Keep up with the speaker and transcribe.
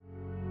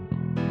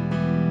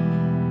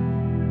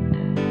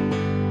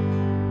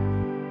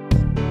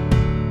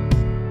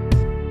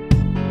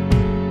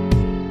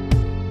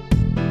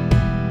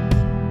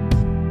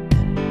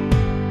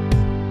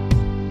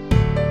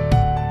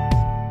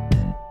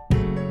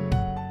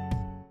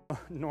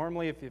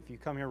Normally, if you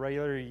come here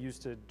regularly, you're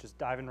used to just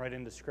diving right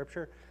into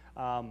Scripture.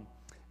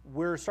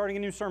 We're starting a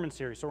new sermon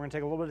series, so we're going to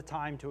take a little bit of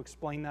time to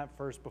explain that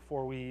first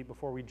before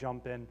we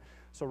jump in.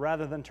 So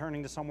rather than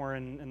turning to somewhere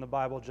in the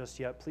Bible just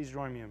yet, please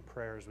join me in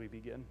prayer as we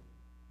begin.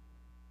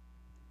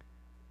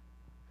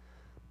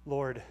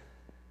 Lord,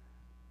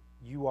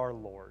 you are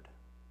Lord.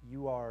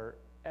 You are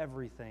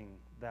everything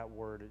that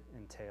word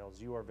entails.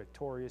 You are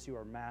victorious. You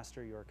are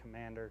master. You are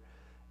commander.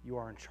 You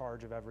are in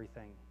charge of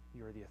everything.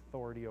 You are the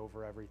authority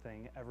over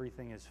everything.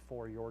 Everything is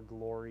for your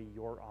glory,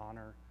 your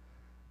honor,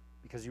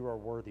 because you are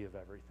worthy of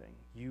everything.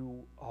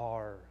 You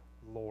are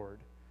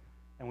Lord,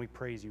 and we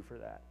praise you for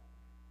that.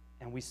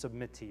 And we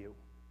submit to you.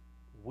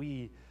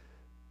 We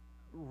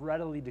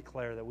readily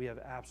declare that we have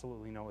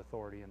absolutely no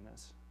authority in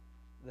this,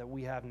 that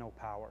we have no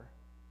power,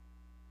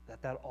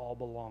 that all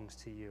belongs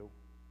to you.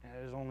 And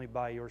it is only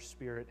by your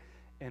Spirit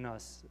in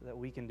us that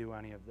we can do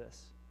any of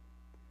this.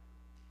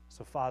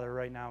 So, Father,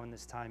 right now in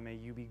this time, may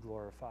you be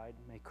glorified.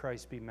 May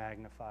Christ be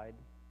magnified.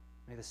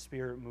 May the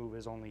Spirit move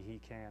as only he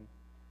can.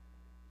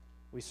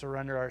 We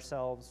surrender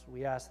ourselves.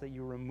 We ask that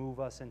you remove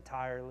us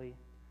entirely,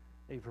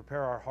 that you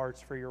prepare our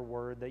hearts for your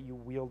word, that you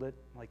wield it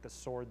like the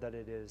sword that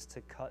it is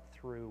to cut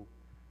through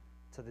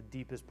to the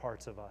deepest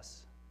parts of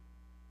us.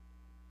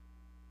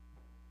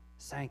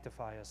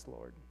 Sanctify us,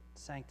 Lord.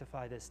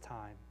 Sanctify this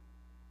time.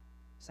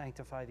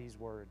 Sanctify these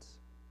words.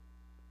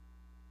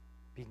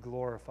 Be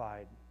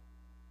glorified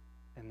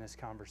in this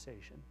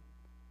conversation.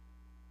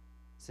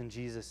 It's in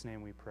Jesus'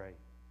 name we pray.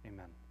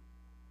 Amen.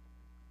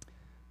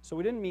 So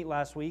we didn't meet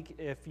last week.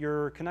 If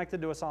you're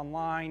connected to us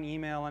online,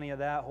 email, any of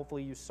that,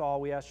 hopefully you saw,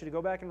 we asked you to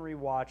go back and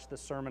rewatch the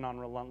sermon on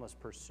relentless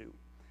pursuit.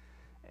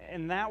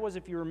 And that was,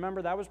 if you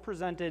remember, that was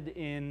presented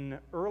in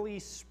early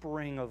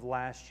spring of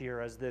last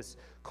year as this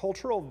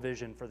cultural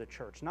vision for the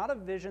church. Not a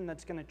vision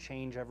that's going to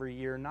change every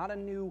year, not a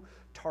new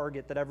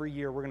target that every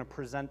year we're going to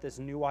present this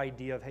new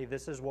idea of, hey,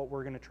 this is what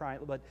we're going to try.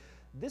 But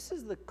this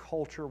is the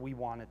culture we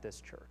want at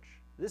this church.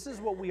 This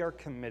is what we are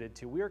committed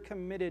to. We are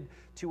committed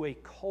to a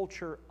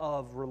culture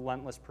of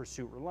relentless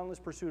pursuit. Relentless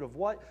pursuit of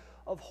what?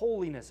 Of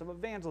holiness, of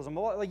evangelism.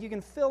 Like you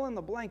can fill in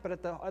the blank, but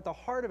at the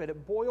heart of it,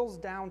 it boils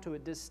down to,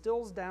 it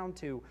distills down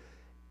to,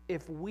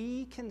 if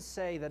we can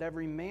say that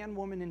every man,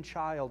 woman, and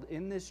child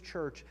in this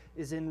church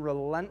is in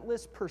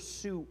relentless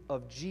pursuit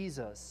of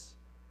Jesus,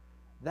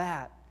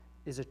 that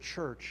is a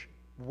church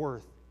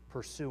worth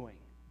pursuing.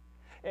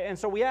 And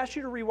so we asked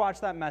you to rewatch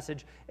that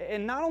message,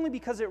 and not only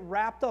because it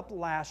wrapped up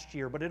last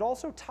year, but it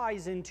also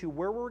ties into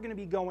where we're going to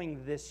be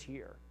going this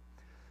year.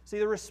 See,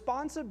 the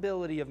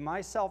responsibility of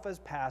myself as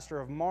pastor,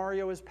 of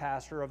Mario as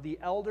pastor, of the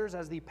elders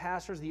as the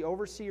pastors, the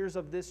overseers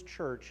of this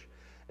church,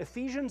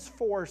 Ephesians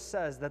 4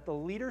 says that the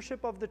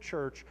leadership of the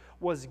church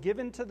was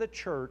given to the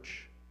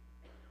church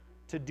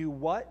to do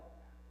what?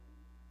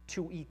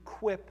 To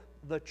equip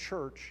the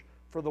church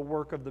for the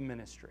work of the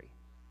ministry.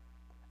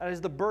 That is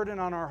the burden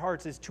on our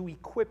hearts, is to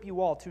equip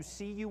you all, to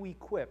see you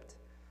equipped.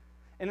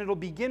 And it'll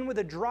begin with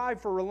a drive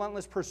for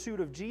relentless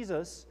pursuit of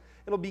Jesus.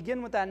 It'll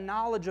begin with that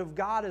knowledge of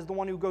God as the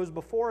one who goes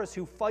before us,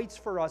 who fights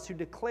for us, who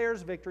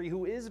declares victory,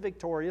 who is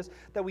victorious,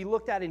 that we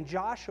looked at in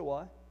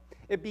Joshua.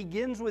 It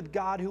begins with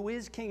God, who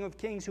is King of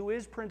Kings, who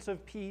is Prince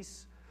of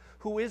Peace,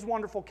 who is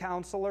Wonderful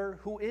Counselor,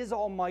 who is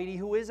Almighty,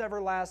 who is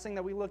Everlasting,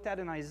 that we looked at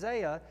in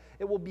Isaiah.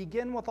 It will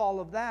begin with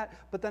all of that,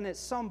 but then at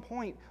some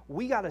point,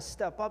 we got to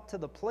step up to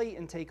the plate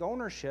and take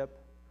ownership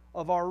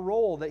of our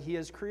role that he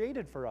has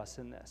created for us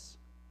in this.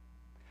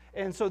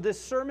 And so this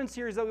sermon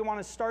series that we want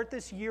to start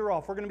this year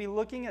off, we're going to be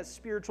looking at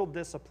spiritual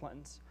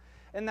disciplines.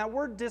 And that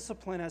word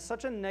discipline has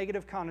such a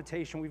negative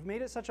connotation. We've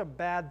made it such a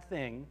bad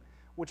thing,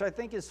 which I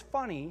think is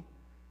funny,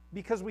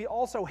 because we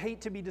also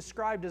hate to be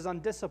described as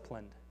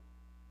undisciplined.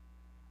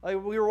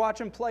 Like, we were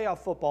watching playoff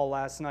football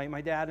last night,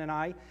 my dad and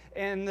I,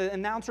 and the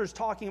announcer's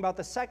talking about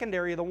the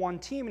secondary of the one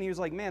team, and he was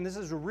like, man, this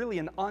is really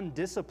an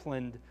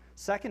undisciplined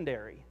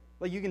secondary.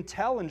 Like, you can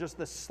tell in just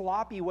the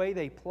sloppy way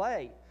they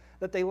play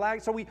that they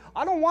lag. So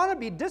I don't want to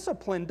be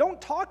disciplined.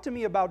 Don't talk to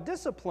me about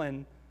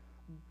discipline,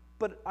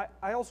 but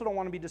I also don't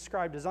want to be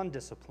described as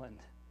undisciplined.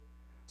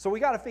 So we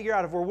got to figure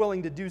out if we're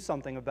willing to do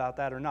something about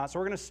that or not. So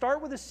we're going to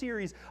start with a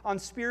series on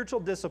spiritual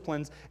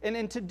disciplines,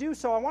 and to do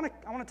so, I want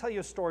to tell you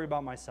a story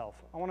about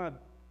myself. I want to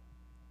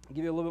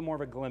give you a little bit more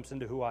of a glimpse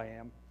into who I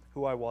am,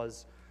 who I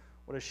was,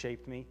 what has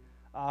shaped me.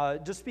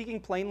 Just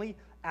speaking plainly,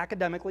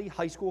 academically,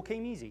 high school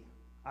came easy.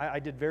 I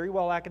did very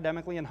well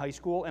academically in high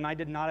school, and I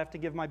did not have to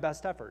give my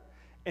best effort.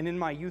 And in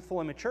my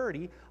youthful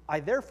immaturity, I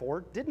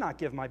therefore did not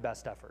give my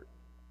best effort.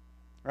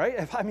 Right?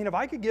 If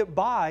I could get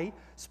by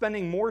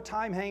spending more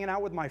time hanging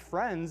out with my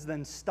friends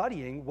than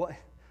studying, what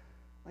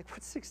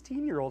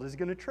 16-year-old is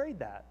going to trade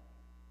that?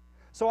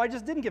 So I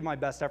just didn't give my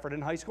best effort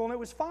in high school, and it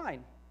was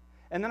fine.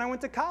 And then I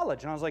went to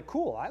college, and I was like,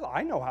 cool,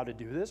 I know how to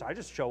do this. I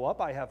just show up,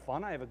 I have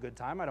fun, I have a good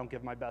time, I don't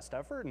give my best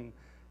effort, and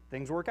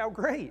things work out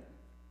great.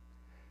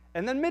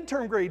 And then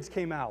midterm grades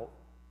came out,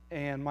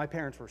 and my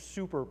parents were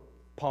super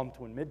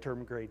pumped when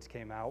midterm grades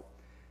came out.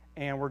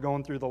 And we're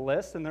going through the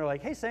list, and they're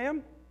like, hey,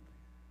 Sam,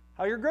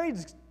 how are your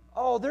grades?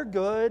 Oh, they're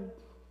good.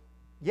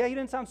 Yeah, you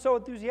didn't sound so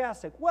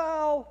enthusiastic.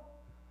 Well,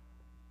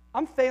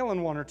 I'm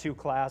failing one or two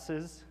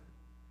classes.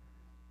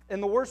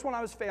 And the worst one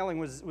I was failing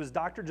was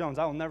Dr. Jones.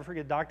 I will never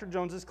forget Dr.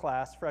 Jones's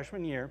class,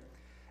 freshman year.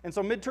 And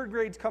so midterm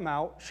grades come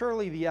out.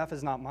 Surely the F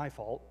is not my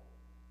fault.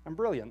 I'm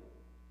brilliant.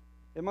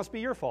 It must be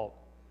your fault.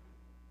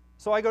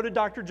 So I go to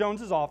Dr.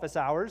 Jones's office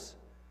hours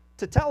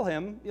to tell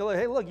him,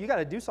 hey, look, you got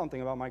to do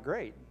something about my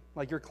grade.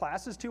 Like, your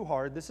class is too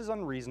hard. This is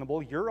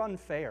unreasonable. You're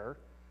unfair.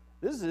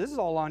 This is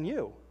all on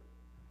you.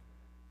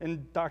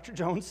 And Dr.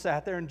 Jones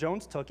sat there, and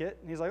Jones took it.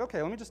 And he's like,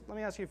 okay, let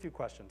me ask you a few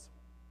questions.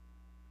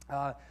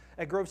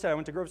 At Grove City, I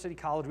went to Grove City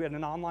College. We had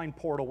an online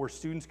portal where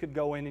students could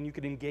go in and you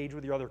could engage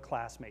with your other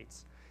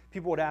classmates.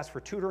 People would ask for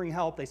tutoring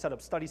help. They set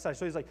up study sessions.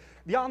 So he's like,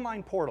 the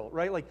online portal,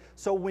 right? Like,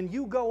 so when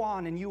you go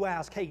on and you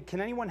ask, hey, can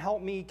anyone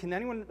help me? Can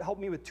anyone help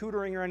me with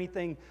tutoring or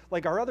anything?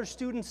 Like, are other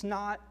students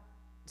not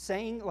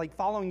saying, like,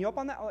 following you up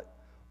on that?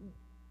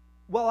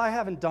 Well, I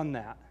haven't done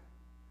that.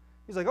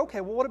 He's like, okay,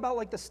 well, what about,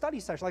 like, the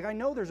study session? Like, I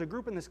know there's a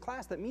group in this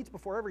class that meets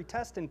before every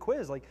test and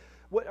quiz. Like,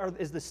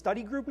 is the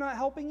study group not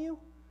helping you?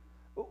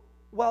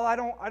 Well, I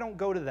don't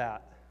go to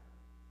that.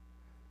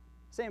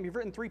 Sam, you've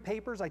written 3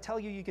 papers. I tell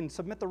you, you can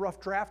submit the rough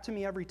draft to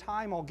me every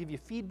time. I'll give you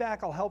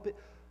feedback. I'll help it.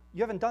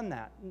 You haven't done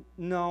that.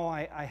 No,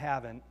 I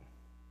haven't.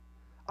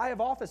 I have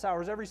office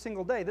hours every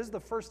single day. This is the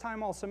first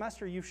time all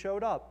semester you've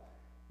showed up.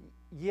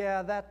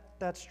 Yeah,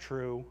 that's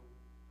true.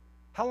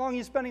 How long are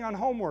you spending on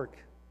homework?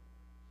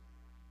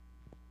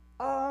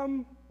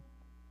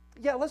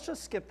 Yeah, let's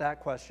just skip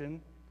that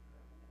question.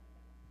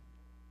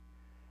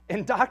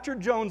 And Dr.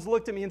 Jones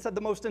looked at me and said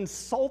the most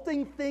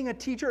insulting thing a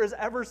teacher has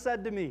ever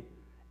said to me.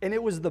 And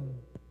it was the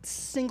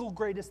single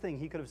greatest thing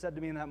he could have said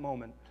to me in that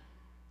moment.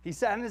 He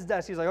sat at his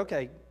desk. He's like,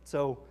 okay,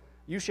 so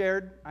you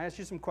shared. I asked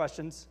you some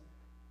questions.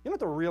 You know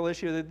what the real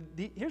issue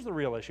is? Here's the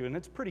real issue, and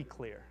it's pretty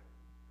clear.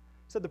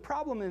 He said the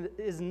problem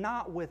is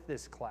not with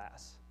this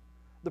class.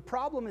 The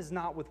problem is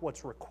not with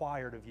what's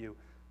required of you.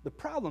 The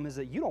problem is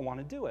that you don't want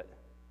to do it.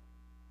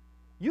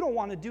 You don't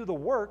want to do the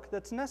work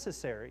that's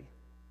necessary.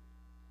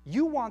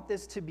 You want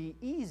this to be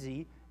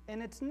easy,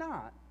 and it's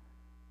not.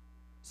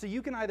 So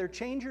you can either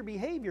change your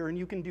behavior and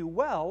you can do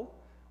well,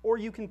 or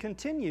you can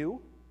continue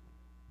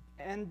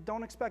and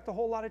don't expect a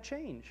whole lot of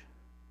change.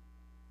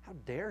 How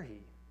dare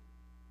he?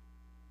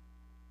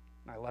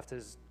 And I left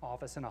his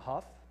office in a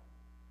huff,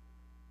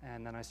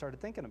 and then I started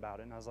thinking about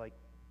it, and I was like,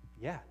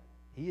 yeah,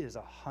 he is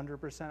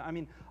 100%. I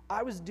mean,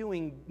 I was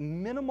doing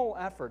minimal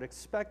effort,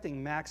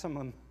 expecting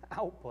maximum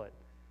output.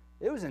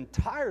 It was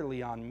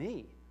entirely on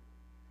me.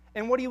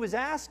 And what he was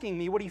asking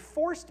me, what he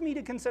forced me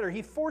to consider,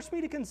 he forced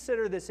me to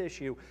consider this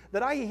issue,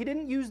 that he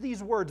didn't use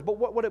these words, but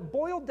what it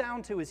boiled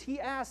down to is he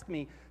asked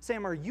me,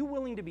 Sam, are you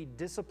willing to be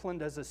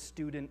disciplined as a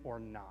student or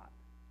not?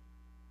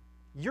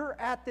 You're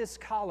at this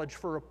college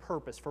for a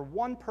purpose, for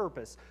one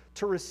purpose,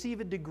 to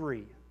receive a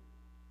degree.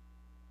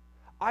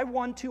 I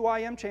won 2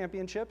 IM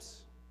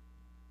championships,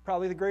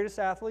 probably the greatest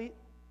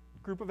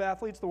group of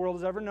athletes the world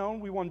has ever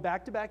known. We won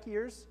back-to-back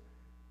years.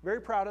 Very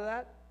proud of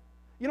that.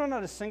 You know,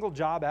 not a single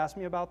job asked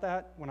me about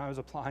that when I was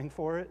applying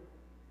for it.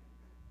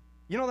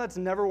 You know, that's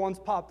never once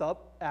popped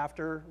up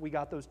after we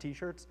got those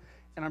t-shirts,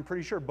 and I'm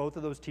pretty sure both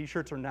of those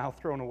t-shirts are now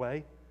thrown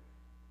away.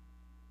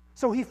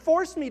 So he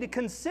forced me to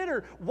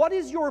consider, what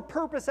is your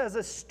purpose as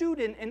a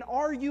student, and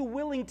are you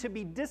willing to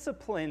be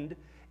disciplined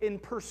in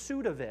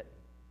pursuit of it?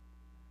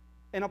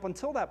 And up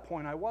until that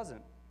point, I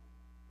wasn't.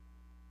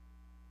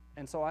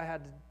 And so I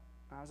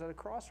was at a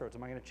crossroads.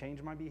 Am I going to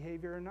change my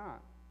behavior or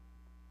not?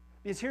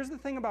 Because here's the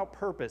thing about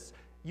purpose.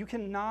 You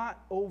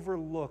cannot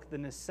overlook the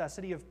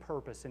necessity of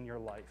purpose in your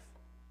life.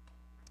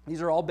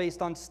 These are all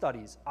based on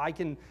studies. I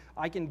can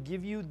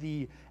give you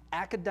the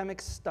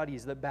academic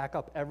studies that back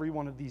up every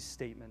one of these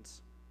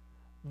statements.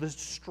 The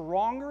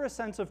stronger a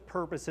sense of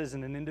purpose is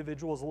in an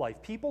individual's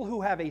life, people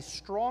who have a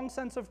strong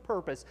sense of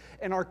purpose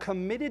and are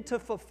committed to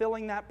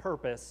fulfilling that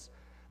purpose,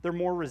 they're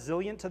more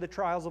resilient to the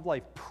trials of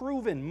life,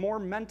 proven more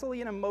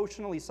mentally and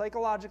emotionally,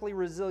 psychologically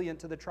resilient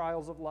to the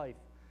trials of life.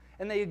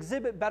 And they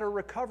exhibit better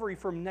recovery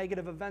from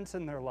negative events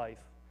in their life.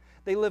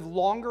 They live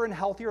longer and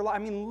healthier lives. I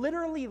mean,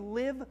 literally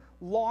live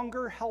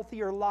longer,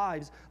 healthier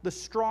lives, the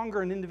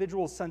stronger an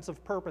individual's sense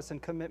of purpose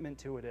and commitment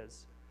to it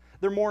is.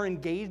 They're more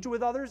engaged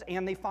with others,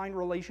 and they find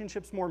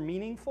relationships more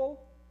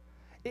meaningful.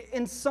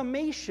 In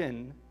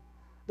summation,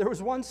 there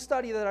was one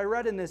study that I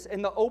read in this,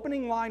 and the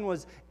opening line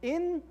was,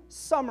 in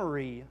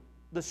summary,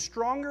 the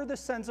stronger the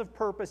sense of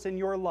purpose in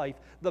your life,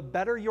 the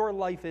better your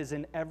life is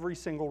in every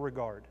single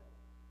regard.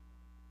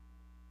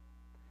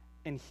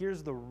 And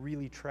here's the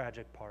really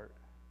tragic part.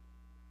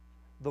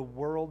 The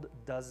world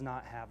does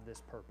not have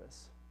this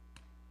purpose.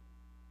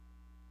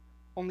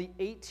 Only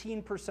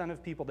 18%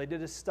 of people, they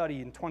did a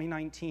study in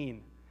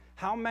 2019,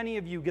 how many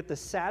of you get the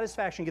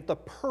satisfaction, get the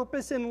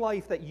purpose in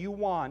life that you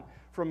want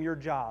from your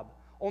job?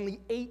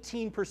 Only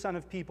 18%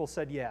 of people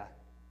said yeah.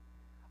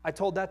 I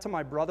told that to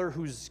my brother,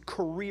 whose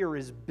career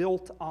is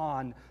built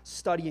on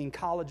studying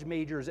college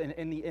majors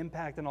and the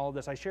impact and all of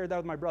this. I shared that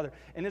with my brother,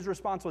 and his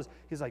response was,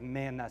 he's like,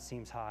 man, that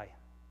seems high.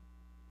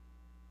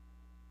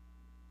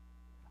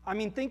 I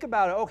mean, think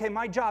about it. Okay,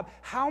 my job.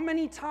 How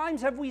many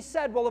times have we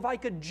said, well, if I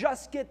could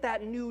just get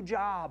that new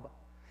job,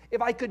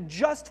 If I could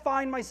just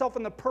find myself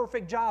in the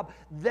perfect job,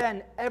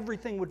 then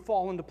everything would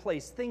fall into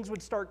place. Things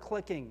would start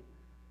clicking.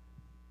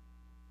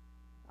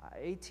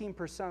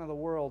 18% of the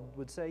world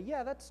would say,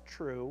 yeah, that's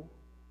true.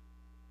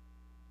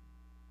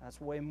 That's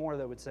way more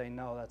that would say,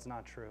 no, that's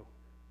not true.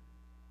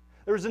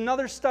 There was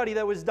another study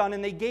that was done,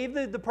 and they gave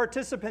the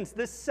participants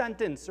this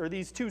sentence, or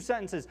these two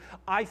sentences.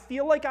 I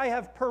feel like I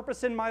have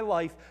purpose in my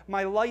life.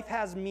 My life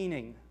has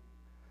meaning.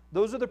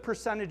 Those are the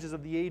percentages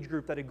of the age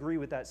group that agree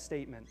with that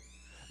statement.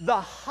 The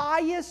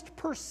highest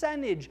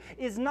percentage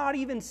is not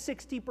even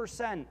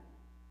 60%.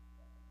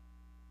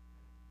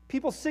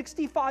 People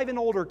 65 and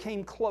older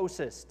came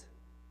closest.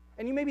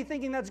 And you may be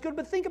thinking that's good,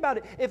 but think about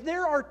it. If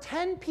there are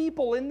 10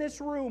 people in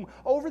this room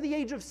over the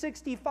age of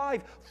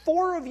 65,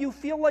 4 of you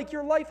feel like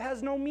your life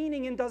has no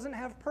meaning and doesn't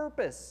have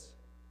purpose.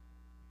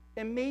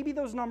 And maybe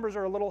those numbers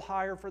are a little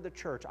higher for the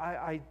church.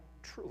 I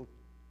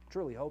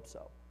truly hope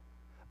so.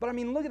 But I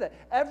mean, look at that.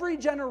 Every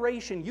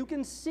generation, you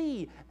can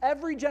see,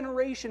 every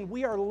generation,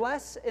 we are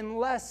less and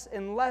less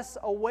and less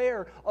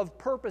aware of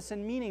purpose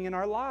and meaning in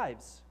our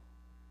lives.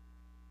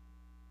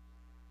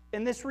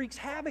 And this wreaks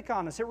havoc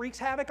on us. It wreaks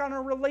havoc on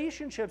our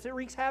relationships. It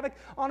wreaks havoc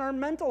on our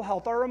mental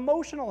health, our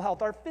emotional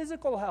health, our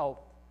physical health.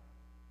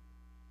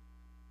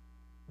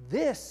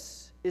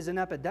 This is an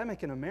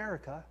epidemic in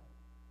America,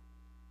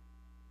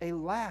 a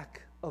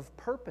lack of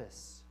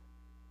purpose.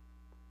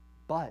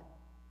 But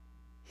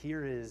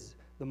here is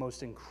the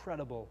most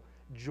incredible,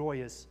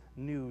 joyous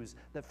news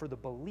that for the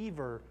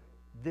believer,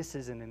 this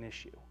isn't an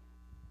issue.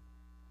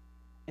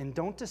 And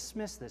don't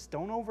dismiss this.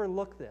 Don't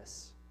overlook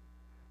this.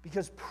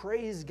 Because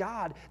praise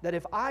God that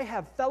if I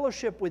have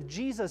fellowship with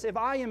Jesus, if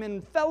I am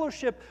in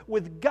fellowship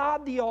with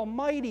God the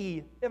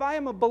Almighty, if I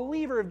am a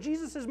believer, if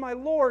Jesus is my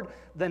Lord,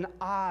 then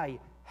I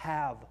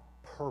have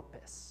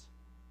purpose.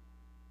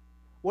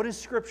 What does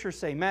Scripture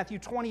say? Matthew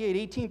 28,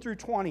 18 through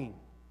 20.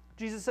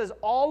 Jesus says,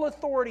 all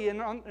authority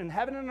in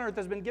heaven and earth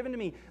has been given to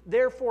me.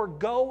 Therefore,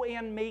 go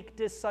and make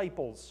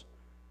disciples,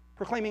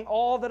 proclaiming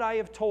all that I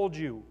have told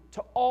you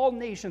to all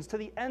nations, to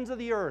the ends of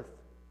the earth.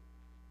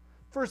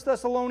 1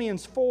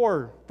 Thessalonians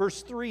 4,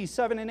 verse 3,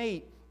 7, and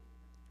 8.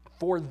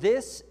 For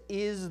this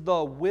is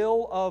the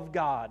will of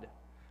God.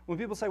 When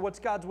people say,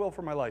 what's God's will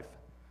for my life?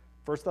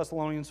 1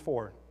 Thessalonians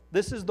 4.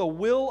 This is the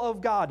will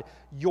of God,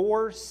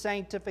 your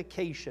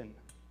sanctification.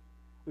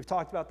 We've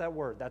talked about that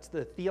word. That's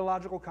the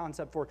theological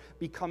concept for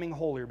becoming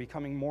holy, or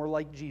becoming more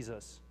like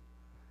Jesus.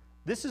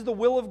 This is the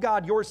will of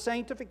God, your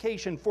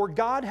sanctification. For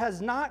God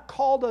has not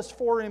called us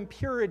for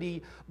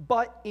impurity,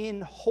 but in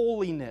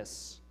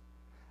holiness.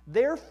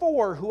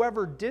 Therefore,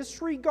 whoever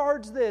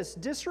disregards this,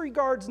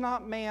 disregards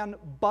not man,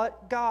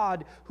 but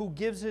God, who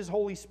gives His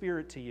Holy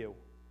Spirit to you.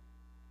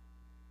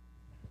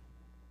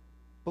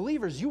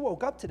 Believers, you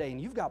woke up today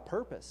and you've got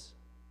purpose.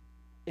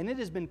 And it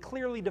has been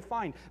clearly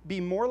defined. Be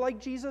more like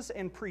Jesus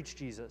and preach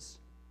Jesus.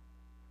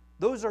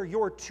 Those are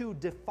your two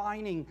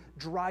defining,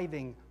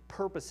 driving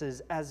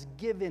purposes as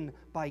given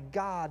by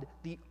God,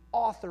 the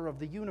author of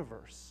the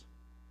universe.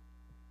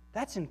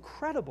 That's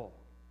incredible.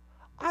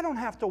 I don't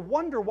have to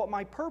wonder what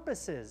my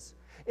purpose is.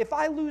 If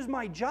I lose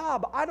my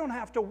job, I don't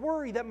have to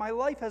worry that my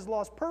life has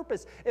lost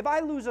purpose. If I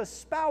lose a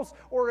spouse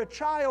or a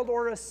child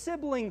or a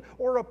sibling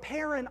or a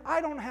parent,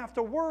 I don't have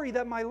to worry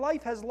that my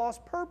life has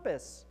lost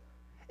purpose.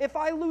 If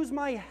I lose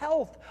my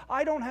health,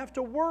 I don't have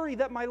to worry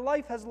that my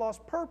life has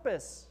lost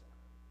purpose,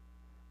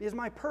 because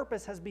my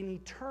purpose has been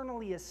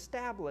eternally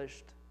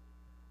established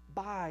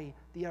by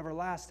the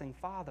everlasting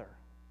Father.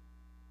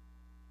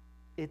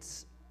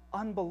 It's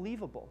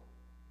unbelievable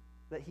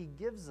that He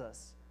gives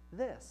us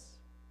this,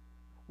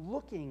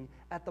 looking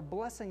at the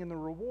blessing and the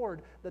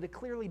reward that a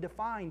clearly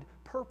defined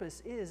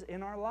purpose is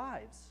in our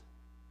lives.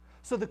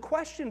 So the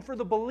question for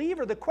the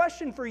believer, the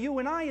question for you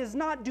and I is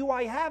not, do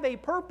I have a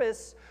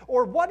purpose,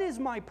 or what is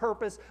my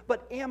purpose,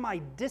 but am I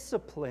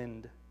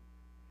disciplined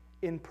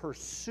in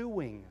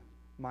pursuing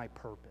my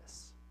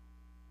purpose?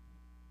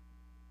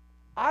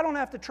 I don't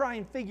have to try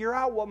and figure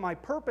out what my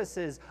purpose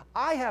is.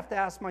 I have to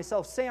ask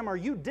myself, Sam, are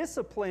you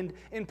disciplined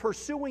in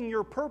pursuing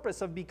your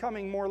purpose of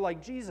becoming more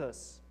like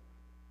Jesus?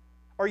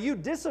 Are you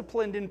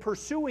disciplined in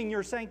pursuing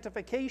your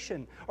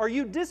sanctification? Are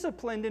you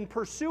disciplined in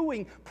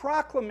pursuing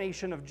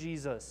proclamation of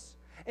Jesus?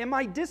 Am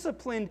I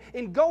disciplined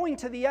in going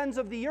to the ends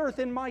of the earth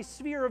in my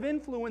sphere of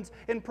influence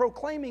and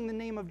proclaiming the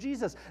name of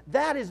Jesus?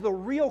 That is the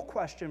real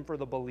question for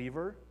the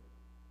believer.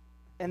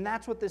 And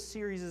that's what this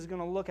series is going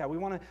to look at. We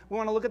want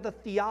to look at the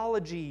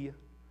theology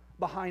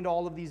behind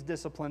all of these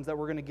disciplines that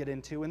we're going to get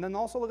into, and then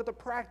also look at the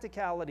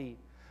practicality.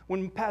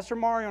 When Pastor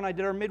Mario and I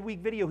did our midweek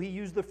video, he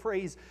used the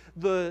phrase,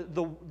 the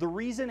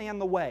reason and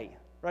the way.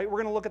 Right? We're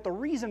going to look at the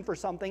reason for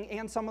something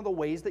and some of the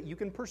ways that you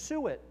can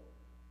pursue it.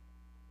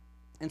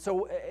 And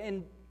so,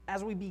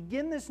 as we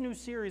begin this new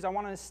series, I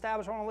want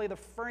to lay the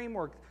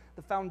framework,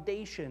 the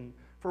foundation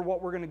for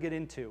what we're going to get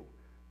into.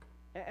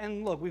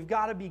 And look, we've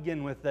got to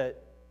begin with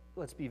that.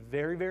 Let's be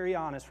very, very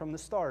honest from the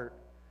start.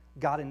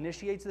 God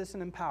initiates this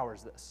and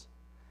empowers this.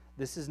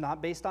 This is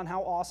not based on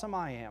how awesome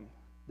I am.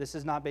 This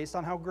is not based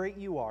on how great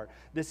you are.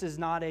 This is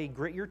not a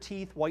grit your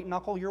teeth, white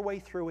knuckle your way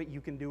through it, you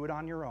can do it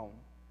on your own.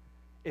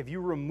 If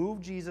you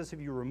remove Jesus, if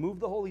you remove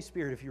the Holy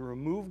Spirit, if you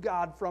remove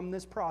God from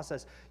this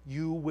process,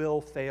 you will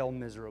fail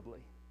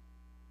miserably.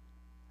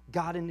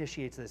 God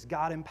initiates this.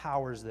 God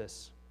empowers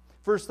this.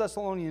 1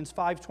 Thessalonians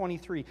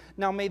 5:23.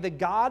 Now may the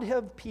God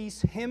of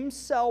peace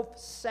himself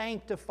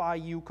sanctify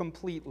you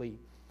completely,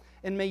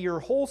 and may your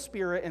whole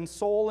spirit and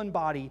soul and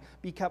body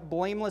be kept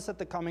blameless at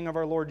the coming of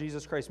our Lord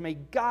Jesus Christ. May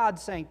God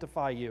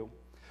sanctify you.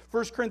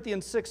 1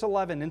 Corinthians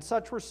 6:11, and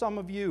such were some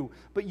of you,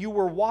 but you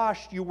were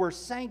washed, you were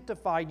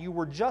sanctified, you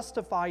were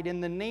justified in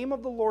the name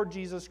of the Lord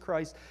Jesus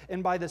Christ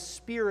and by the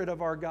Spirit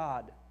of our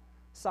God.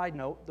 Side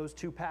note, those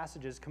two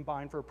passages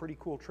combine for a pretty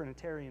cool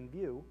Trinitarian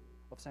view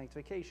of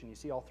sanctification. You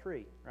see all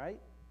three, right?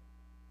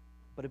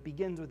 But it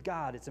begins with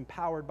God. It's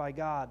empowered by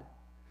God.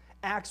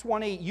 Acts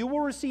 1:8, you will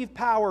receive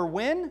power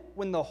when?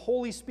 When the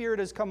Holy Spirit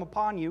has come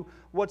upon you.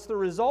 What's the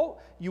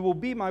result? You will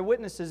be my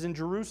witnesses in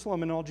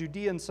Jerusalem and all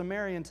Judea and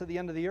Samaria and to the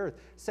end of the earth.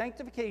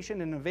 Sanctification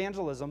and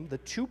evangelism, the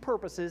two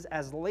purposes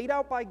as laid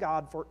out by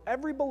God for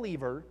every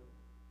believer,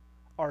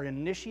 are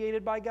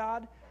initiated by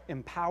God,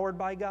 empowered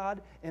by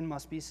God, and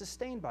must be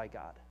sustained by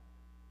God.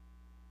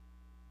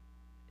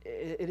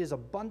 It is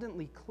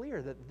abundantly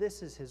clear that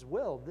this is his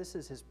will, this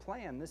is his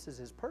plan, this is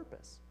his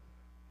purpose.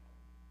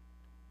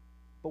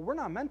 But we're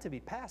not meant to be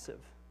passive.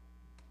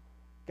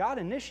 God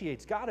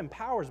initiates, God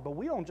empowers, but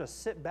we don't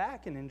just sit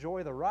back and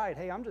enjoy the ride.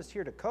 Hey, I'm just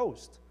here to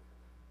coast.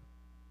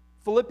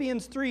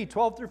 Philippians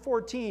 3:12 through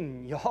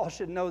 14. Y'all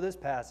should know this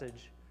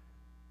passage.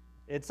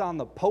 It's on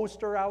the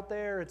poster out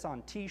there. It's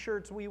on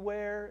t-shirts we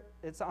wear.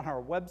 It's on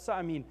our website.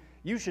 I mean,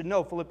 you should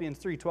know Philippians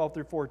 3:12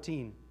 through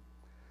 14.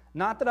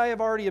 Not that I have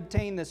already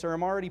obtained this or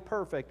am already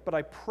perfect, but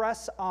I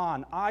press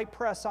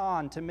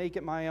on to make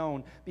it my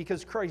own,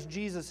 because Christ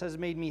Jesus has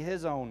made me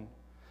his own.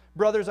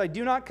 Brothers, I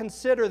do not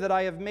consider that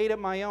I have made it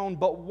my own,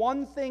 but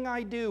one thing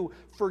I do,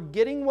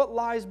 forgetting what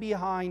lies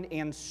behind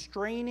and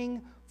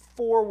straining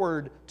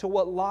forward to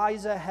what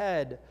lies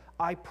ahead,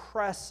 I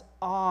press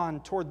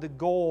on toward the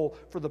goal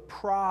for the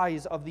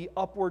prize of the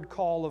upward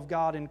call of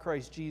God in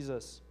Christ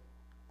Jesus.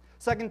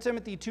 2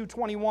 Timothy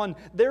 2:21,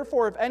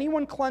 therefore, if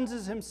anyone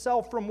cleanses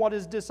himself from what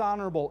is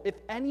dishonorable,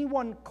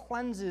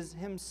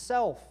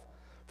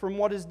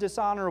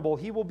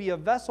 he will be a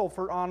vessel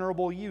for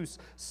honorable use,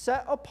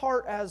 set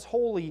apart as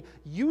holy,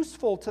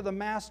 useful to the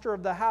master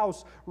of the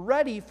house,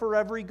 ready for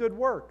every good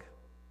work.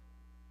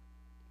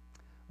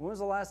 When was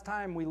the last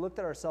time we looked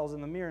at ourselves in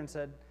the mirror and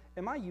said,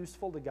 am I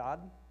useful to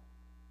God?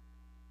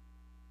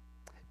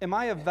 Am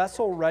I a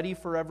vessel ready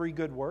for every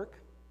good work?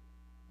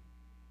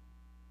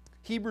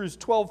 Hebrews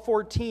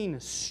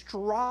 12:14,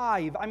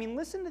 strive. I mean,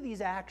 listen to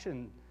these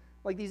actions.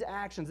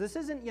 This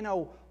isn't,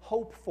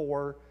 hope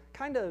for,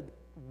 kind of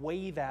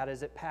wave at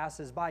as it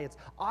passes by. It's,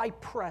 I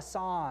press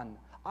on.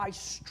 I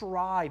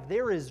strive.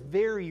 There is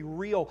very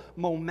real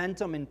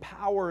momentum and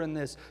power in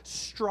this.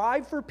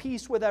 Strive for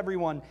peace with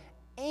everyone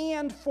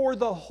and for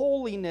the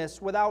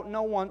holiness without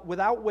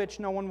which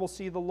no one will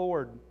see the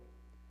Lord.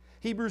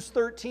 Hebrews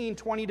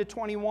 13:20 to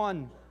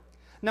 21.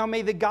 Now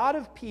may the God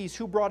of peace,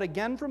 who brought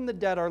again from the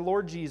dead our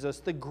Lord Jesus,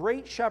 the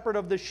great shepherd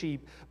of the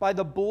sheep, by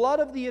the blood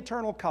of the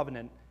eternal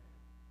covenant.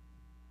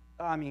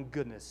 I mean,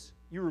 goodness,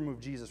 you remove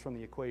Jesus from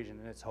the equation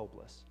and it's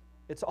hopeless.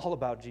 It's all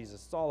about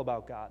Jesus. It's all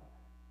about God.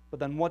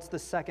 But then what's the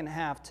second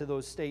half to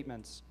those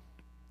statements?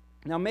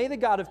 Now may the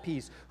God of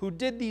peace, who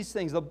did these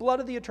things, the blood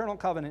of the eternal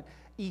covenant,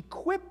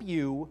 equip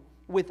you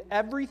with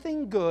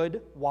everything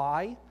good.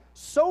 Why?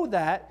 So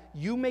that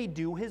you may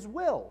do his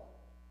will.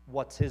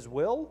 What's his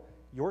will?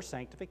 Your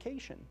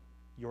sanctification,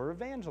 your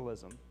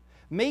evangelism.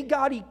 May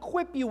God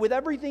equip you with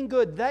everything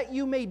good that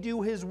you may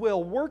do his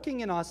will, working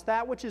in us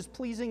that which is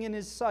pleasing in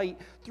his sight,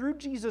 through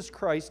Jesus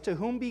Christ, to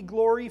whom be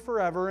glory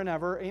forever and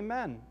ever.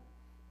 Amen.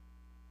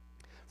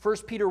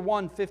 1 Peter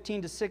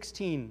 1:15 to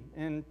 16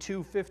 and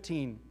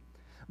 2:15.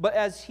 But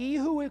as he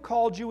who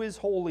called you is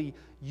holy,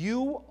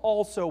 you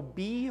also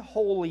be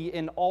holy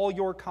in all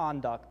your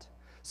conduct,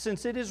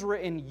 since it is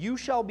written, you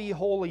shall be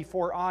holy,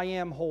 for I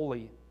am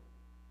holy.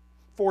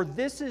 For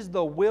this is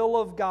the will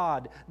of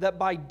God, that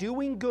by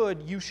doing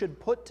good you should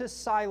put to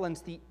silence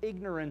the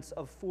ignorance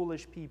of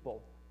foolish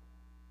people.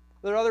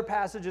 There are other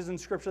passages in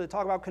Scripture that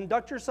talk about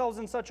conduct yourselves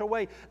in such a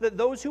way that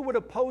those who would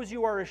oppose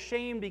you are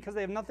ashamed because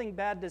they have nothing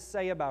bad to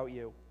say about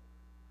you.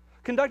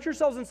 Conduct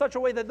yourselves in such a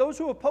way that those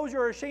who oppose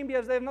you are ashamed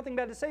because they have nothing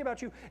bad to say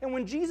about you. And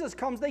when Jesus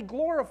comes, they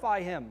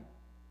glorify him.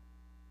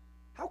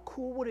 How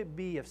cool would it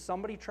be if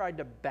somebody tried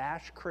to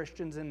bash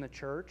Christians in the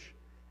church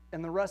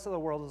and the rest of the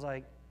world was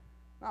like,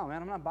 oh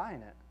man, I'm not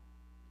buying it.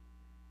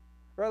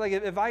 Right? Like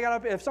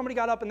if somebody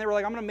got up and they were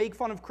like, I'm going to make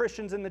fun of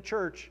Christians in the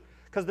church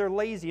because they're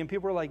lazy, and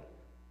people were like,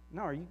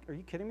 no, are you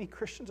kidding me?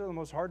 Christians are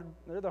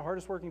they're the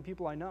hardest working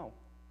people I know.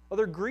 Oh,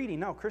 they're greedy.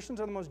 No, Christians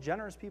are the most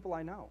generous people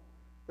I know.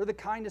 They're the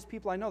kindest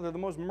people I know. They're the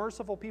most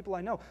merciful people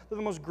I know. They're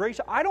the most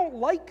gracious. I don't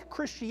like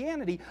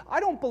Christianity.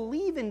 I don't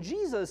believe in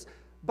Jesus,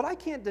 but I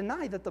can't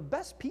deny that the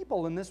best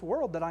people in this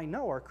world that I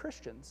know are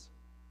Christians.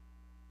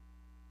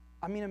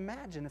 I mean,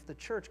 imagine if the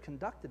church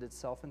conducted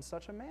itself in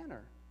such a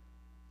manner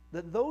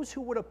that those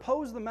who would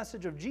oppose the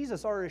message of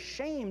Jesus are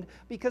ashamed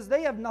because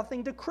they have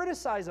nothing to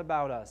criticize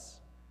about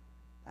us.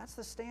 That's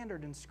the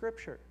standard in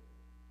Scripture.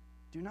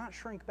 Do not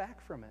shrink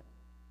back from it.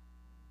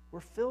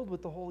 We're filled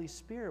with the Holy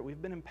Spirit. We've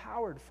been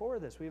empowered for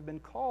this. We have been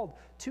called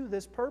to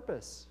this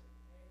purpose.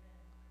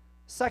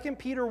 2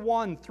 Peter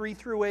 1, 3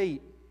 through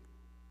 8.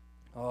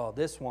 Oh,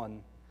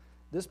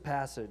 this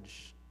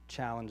passage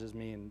challenges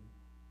me, and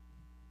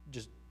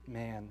just,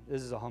 man,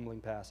 this is a humbling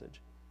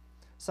passage.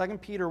 2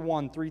 Peter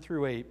 1, 3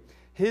 through 8.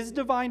 His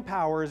divine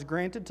power is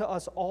granted to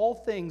us all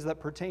things that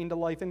pertain to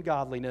life and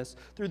godliness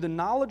through the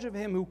knowledge of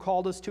him who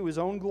called us to his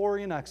own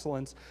glory and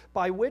excellence,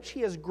 by which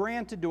he has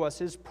granted to us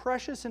his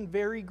precious and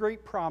very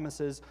great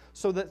promises,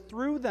 so that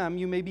through them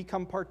you may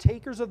become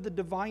partakers of the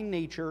divine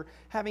nature,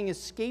 having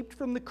escaped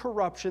from the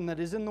corruption that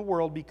is in the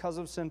world because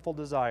of sinful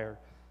desire.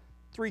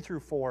 3 through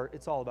 4,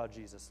 it's all about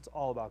Jesus. It's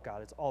all about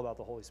God. It's all about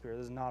the Holy Spirit.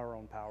 This is not our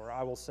own power.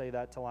 I will say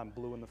that till I'm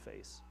blue in the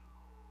face.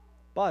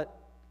 But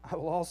I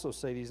will also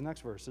say these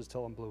next verses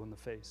till I'm blue in the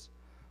face.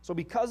 So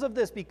because of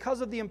this,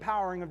 because of the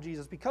empowering of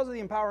Jesus, because of the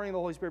empowering of the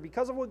Holy Spirit,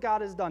 because of what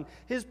God has done,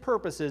 his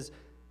purposes,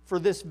 for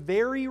this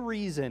very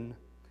reason,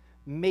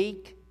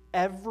 make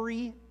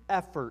every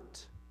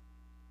effort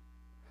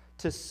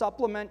to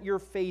supplement your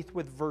faith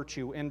with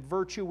virtue, and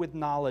virtue with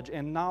knowledge,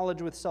 and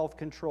knowledge with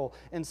self-control,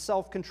 and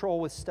self-control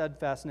with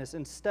steadfastness,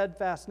 and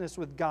steadfastness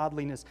with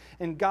godliness,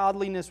 and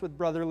godliness with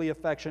brotherly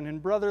affection,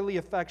 and brotherly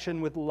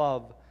affection with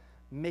love.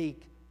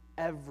 Make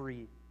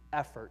every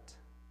effort.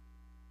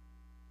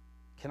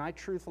 Can I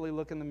truthfully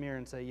look in the mirror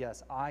and say,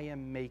 yes, I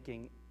am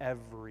making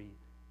every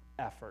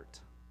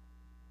effort?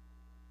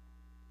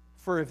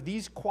 For if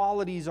these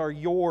qualities are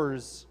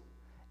yours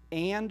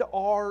and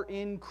are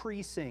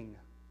increasing,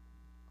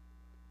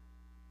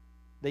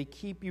 they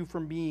keep you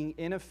from being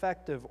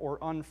ineffective or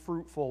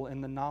unfruitful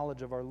in the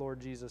knowledge of our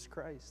Lord Jesus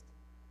Christ.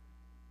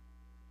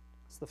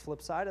 It's the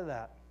flip side of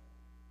that.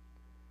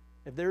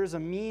 If there is a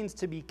means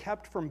to be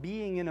kept from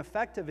being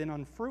ineffective and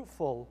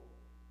unfruitful,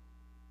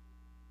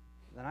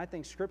 then I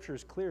think Scripture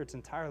is clear. It's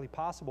entirely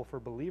possible for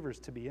believers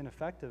to be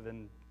ineffective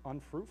and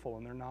unfruitful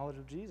in their knowledge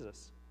of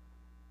Jesus.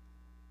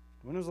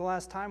 When was the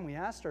last time we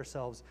asked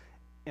ourselves,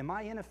 am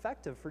I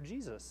ineffective for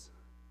Jesus?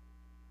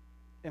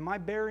 Am I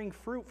bearing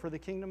fruit for the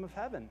kingdom of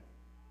heaven?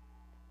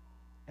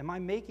 Am I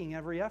making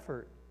every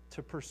effort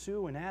to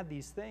pursue and add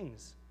these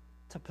things,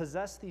 to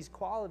possess these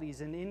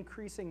qualities in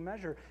increasing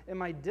measure?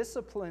 Am I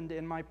disciplined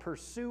in my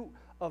pursuit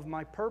of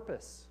my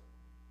purpose?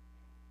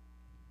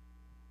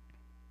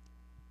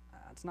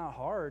 That's not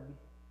hard.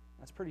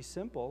 That's pretty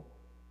simple.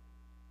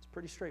 It's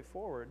pretty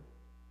straightforward.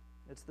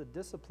 It's the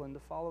discipline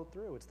to follow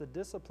through. It's the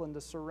discipline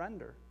to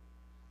surrender.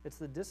 It's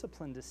the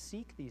discipline to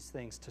seek these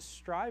things, to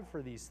strive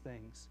for these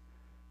things,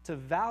 to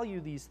value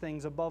these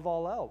things above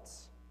all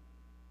else.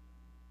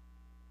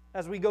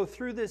 As we go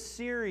through this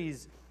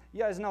series, you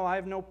guys know I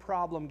have no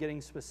problem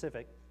getting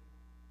specific.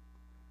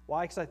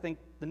 Why? Because I think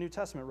the New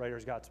Testament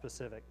writers got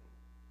specific.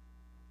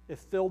 If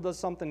Phil does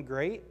something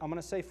great, I'm going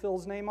to say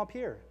Phil's name up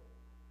here.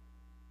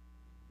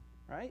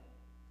 Right?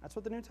 That's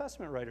what the New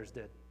Testament writers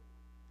did.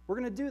 We're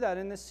going to do that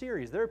in this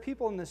series. There are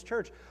people in this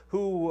church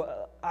who,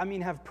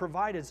 have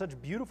provided such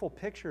beautiful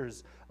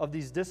pictures of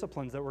these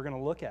disciplines that we're going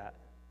to look at.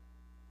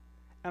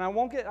 And I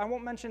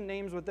won't mention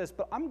names with this,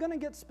 but I'm going to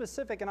get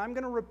specific, and I'm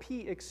going to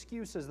repeat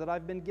excuses that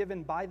I've been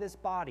given by this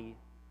body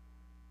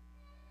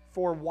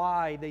for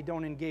why they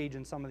don't engage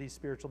in some of these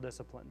spiritual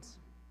disciplines.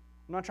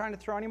 I'm not trying to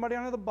throw anybody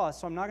under the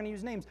bus, so I'm not going to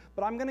use names,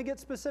 but I'm going to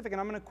get specific,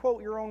 and I'm going to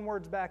quote your own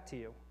words back to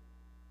you.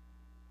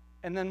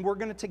 And then we're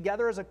going to,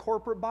 together as a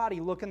corporate body,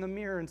 look in the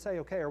mirror and say,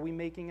 okay, are we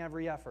making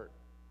every effort?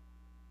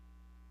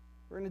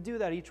 We're going to do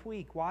that each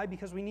week. Why?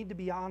 Because we need to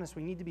be honest.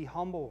 We need to be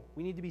humble.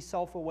 We need to be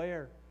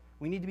self-aware.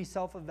 We need to be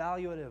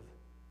self-evaluative.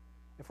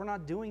 If we're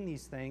not doing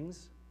these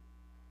things,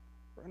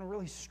 we're going to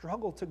really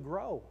struggle to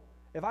grow.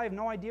 If I have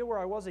no idea where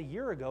I was a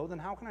year ago, then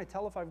how can I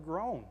tell if I've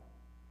grown?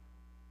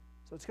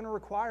 So it's going to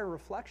require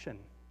reflection.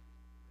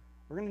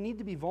 We're going to need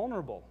to be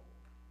vulnerable.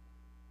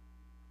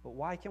 But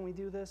why can we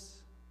do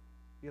this?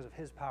 Because of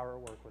his power at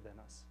work within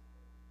us.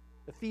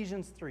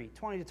 Ephesians 3,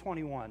 20 to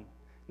 21.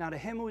 Now to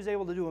him who is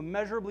able to do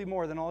immeasurably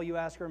more than all you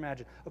ask or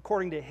imagine,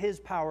 according to his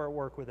power at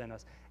work within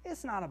us.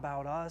 It's not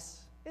about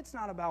us. It's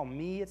not about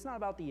me. It's not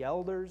about the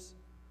elders.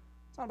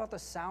 It's not about the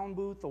sound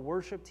booth, the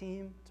worship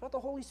team. It's about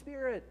the Holy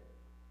Spirit.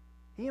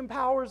 He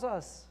empowers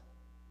us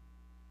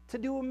to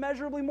do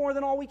immeasurably more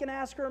than all we can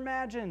ask or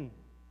imagine.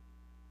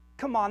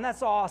 Come on,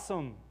 that's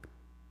awesome.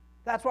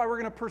 That's why we're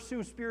going to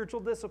pursue spiritual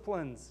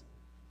disciplines,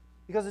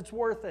 because it's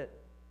worth it.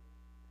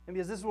 And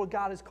because this is what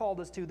God has called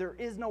us to. There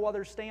is no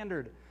other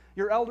standard.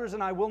 Your elders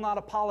and I will not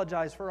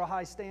apologize for a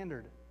high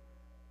standard.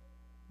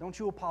 Don't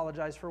you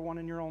apologize for one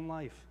in your own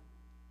life.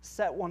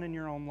 Set one in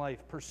your own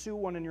life. Pursue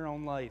one in your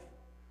own life.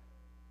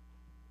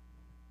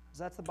 Because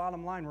that's the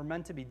bottom line. We're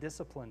meant to be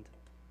disciplined.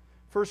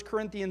 1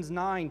 Corinthians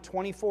 9,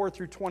 24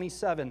 through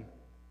 27.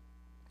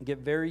 Get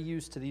very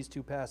used to these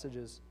two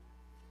passages.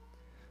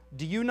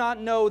 Do you not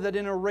know that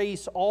in a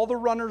race all the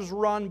runners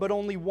run, but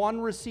only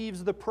one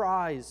receives the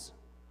prize?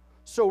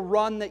 So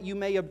run that you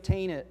may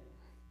obtain it.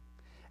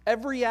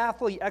 Every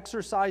athlete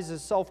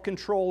exercises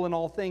self-control in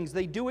all things.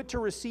 They do it to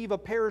receive a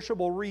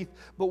perishable wreath,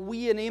 but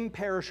we an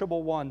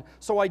imperishable one.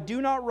 So I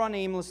do not run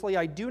aimlessly.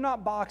 I do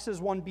not box as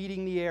one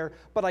beating the air,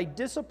 but I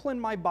discipline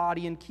my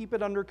body and keep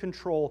it under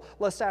control,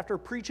 lest after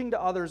preaching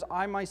to others,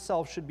 I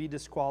myself should be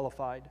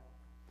disqualified.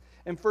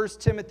 In 1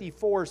 Timothy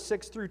 4,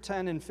 6 through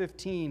 10 and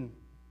 15,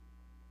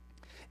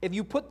 if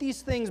you put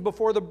these things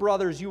before the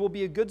brothers, you will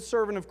be a good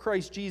servant of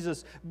Christ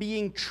Jesus,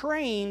 being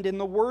trained in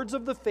the words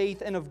of the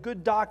faith and of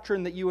good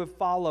doctrine that you have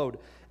followed.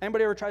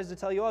 Anybody ever tries to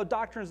tell you, oh,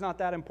 doctrine's not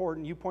that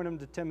important, you point them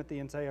to Timothy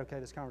and say, okay,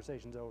 this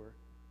conversation's over.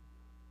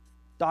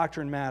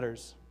 Doctrine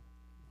matters.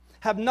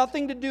 Have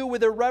nothing to do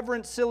with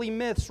irreverent, silly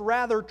myths.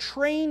 Rather,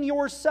 train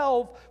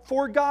yourself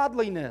for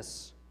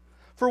godliness.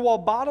 For while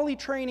bodily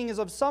training is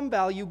of some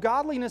value,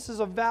 godliness is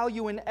of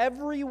value in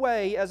every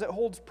way, as it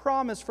holds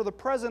promise for the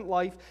present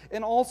life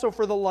and also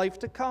for the life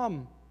to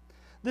come.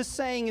 This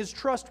saying is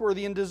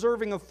trustworthy and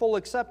deserving of full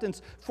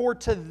acceptance. For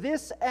to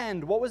this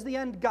end, what was the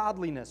end?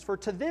 Godliness. For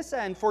to this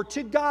end, for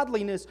to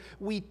godliness,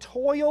 we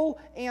toil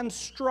and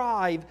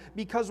strive,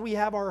 because we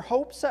have our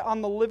hope set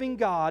on the living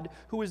God,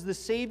 who is the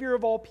Savior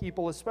of all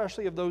people,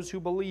 especially of those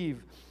who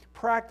believe.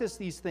 Practice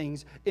these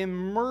things,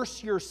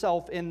 immerse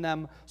yourself in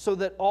them, so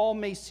that all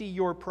may see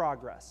your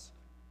progress.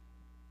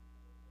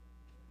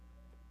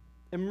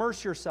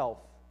 Immerse yourself.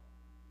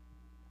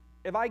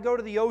 If I go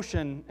to the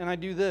ocean and I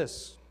do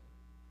this,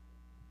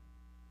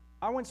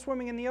 I went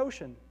swimming in the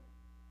ocean.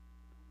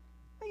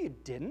 No, you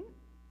didn't.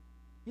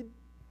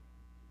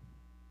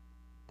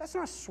 That's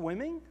not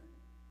swimming.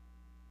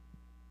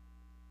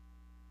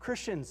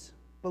 Christians,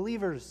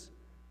 believers,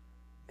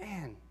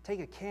 man,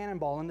 take a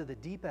cannonball into the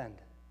deep end.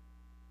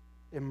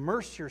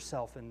 Immerse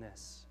yourself in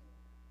this.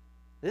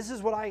 This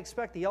is what I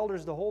expect the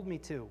elders to hold me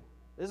to.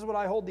 This is what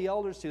I hold the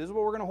elders to. This is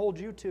what we're going to hold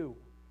you to.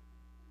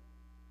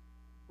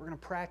 We're going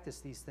to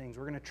practice these things.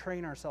 We're going to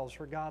train ourselves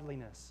for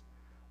godliness.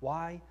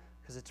 Why?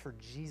 Because it's for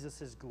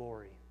Jesus'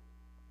 glory.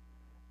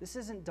 This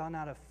isn't done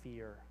out of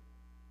fear.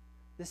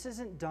 This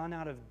isn't done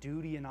out of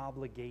duty and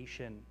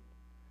obligation,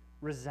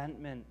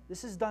 resentment.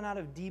 This is done out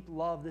of deep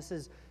love. This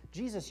is,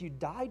 Jesus, you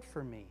died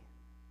for me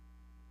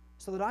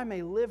so that I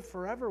may live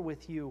forever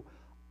with you.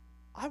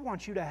 I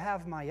want you to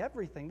have my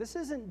everything. This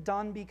isn't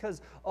done because,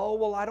 oh,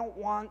 well, I don't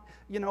want,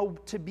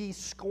 to be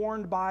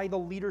scorned by the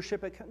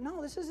leadership. No,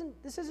 this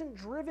isn't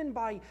driven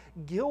by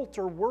guilt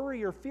or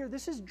worry or fear.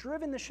 This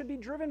should be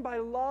driven by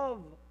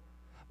love,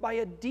 by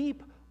a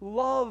deep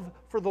love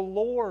for the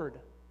Lord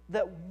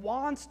that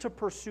wants to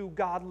pursue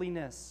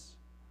godliness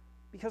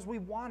because we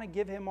want to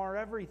give Him our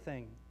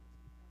everything.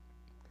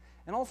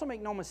 And also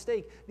make no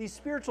mistake, these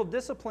spiritual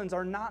disciplines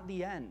are not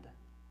the end.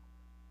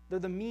 They're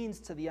the means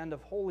to the end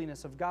of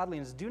holiness, of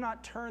godliness. Do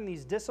not turn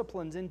these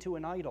disciplines into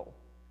an idol.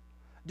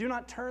 Do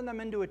not turn them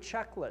into a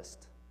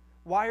checklist.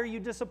 Why are you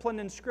disciplined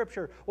in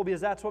Scripture? Well,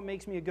 because that's what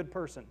makes me a good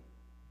person.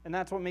 And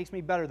that's what makes me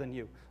better than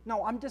you.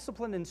 No, I'm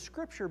disciplined in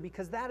Scripture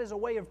because that is a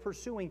way of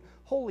pursuing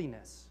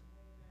holiness.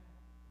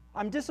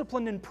 I'm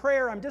disciplined in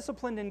prayer. I'm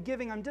disciplined in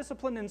giving. I'm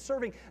disciplined in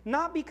serving.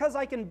 Not because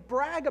I can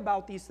brag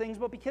about these things,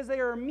 but because they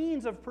are a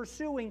means of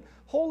pursuing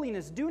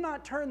holiness. Do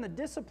not turn the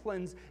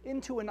disciplines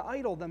into an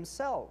idol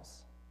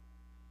themselves.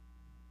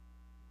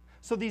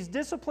 So these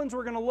disciplines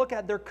we're going to look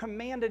at, they're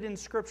commanded in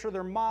Scripture,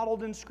 they're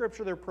modeled in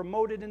Scripture, they're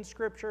promoted in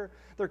Scripture,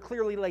 they're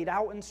clearly laid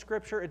out in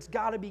Scripture. It's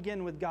got to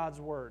begin with God's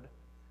Word,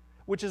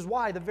 which is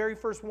why the very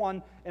first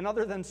one, and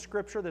other than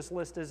Scripture, this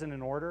list isn't in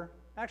order.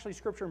 Actually,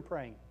 Scripture and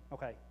praying,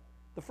 okay.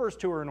 The first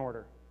two are in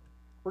order.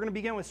 We're going to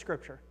begin with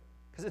Scripture,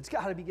 because it's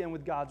got to begin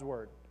with God's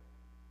Word.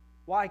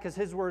 Why? Because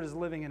His Word is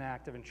living and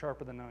active and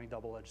sharper than any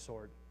double-edged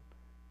sword.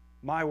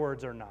 My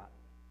words are not.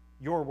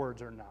 Your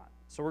words are not.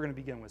 So we're going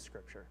to begin with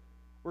Scripture.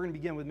 We're going to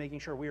begin with making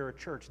sure we are a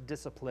church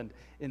disciplined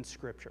in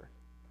Scripture.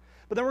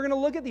 But then we're going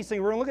to look at these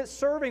things. We're going to look at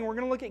serving. We're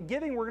going to look at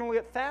giving. We're going to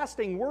look at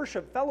fasting,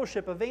 worship,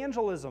 fellowship,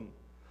 evangelism.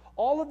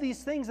 All of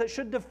these things that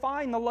should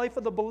define the life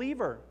of the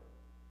believer.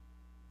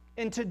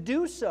 And to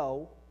do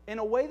so in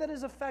a way that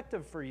is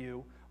effective for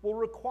you will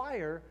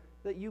require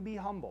that you be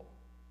humble.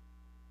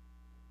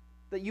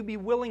 That you be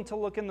willing to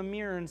look in the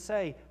mirror and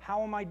say,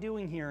 how am I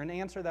doing here? And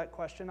answer that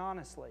question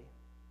honestly.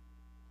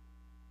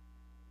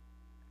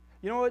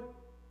 You know what?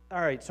 All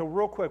right, so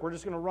real quick, we're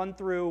just going to run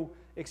through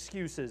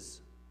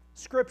excuses.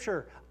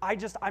 Scripture,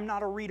 I'm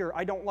not a reader.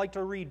 I don't like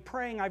to read.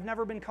 Praying, I've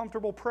never been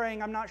comfortable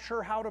praying. I'm not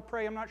sure how to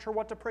pray. I'm not sure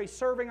what to pray.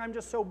 Serving, I'm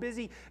just so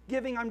busy.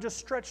 Giving, I'm just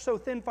stretched so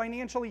thin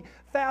financially.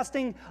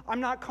 Fasting, I'm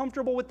not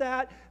comfortable with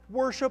that.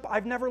 Worship,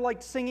 I've never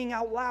liked singing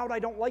out loud. I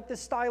don't like this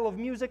style of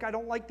music. I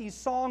don't like these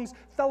songs.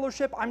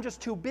 Fellowship, I'm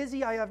just too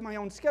busy. I have my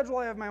own schedule.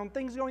 I have my own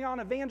things going on.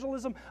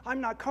 Evangelism,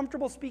 I'm not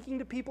comfortable speaking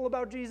to people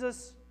about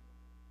Jesus.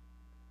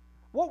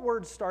 What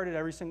word started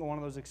every single one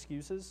of those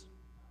excuses?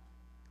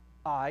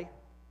 I.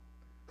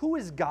 Who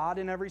is God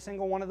in every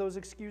single one of those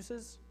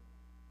excuses?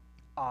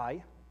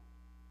 I.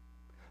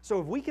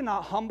 So if we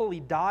cannot humbly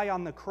die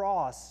on the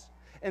cross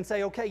and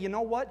say, okay, you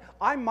know what?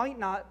 I might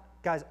not,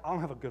 guys, I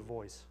don't have a good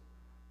voice.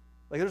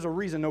 Like there's a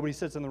reason nobody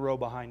sits in the row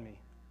behind me.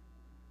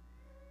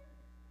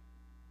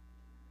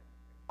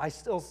 I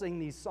still sing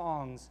these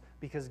songs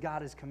because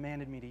God has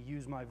commanded me to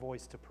use my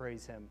voice to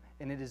praise Him,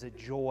 and it is a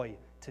joy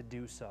to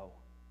do so.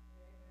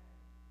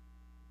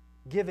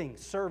 Giving,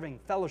 serving,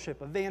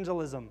 fellowship,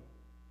 evangelism.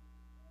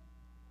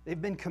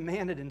 They've been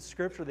commanded in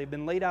Scripture. They've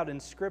been laid out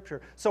in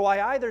Scripture. So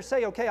I either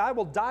say, okay, I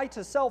will die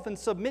to self and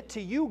submit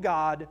to you,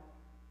 God,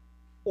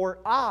 or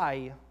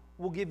I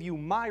will give you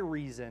my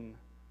reason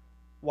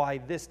why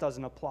this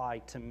doesn't apply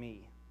to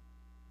me.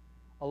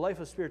 A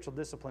life of spiritual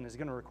discipline is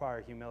going to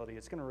require humility.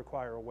 It's going to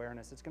require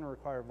awareness. It's going to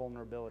require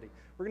vulnerability.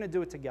 We're going to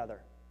do it together.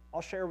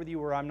 I'll share with you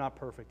where I'm not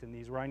perfect in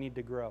these, where I need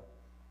to grow.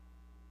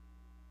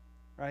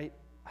 Right?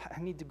 I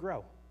need to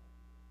grow.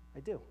 I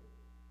do.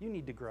 You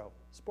need to grow.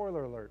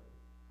 Spoiler alert.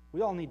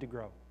 We all need to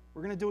grow.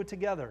 We're going to do it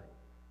together.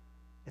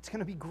 It's going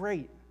to be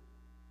great.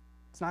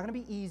 It's not going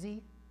to be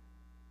easy,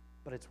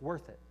 but it's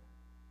worth it.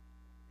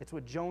 It's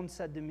what Joan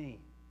said to me.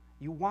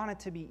 You want it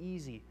to be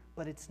easy,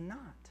 but it's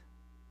not.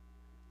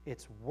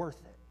 It's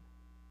worth it.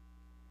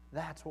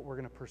 That's what we're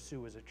going to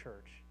pursue as a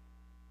church.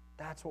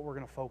 That's what we're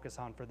going to focus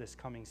on for this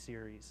coming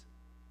series.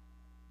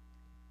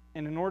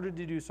 And in order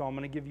to do so, I'm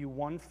going to give you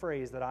one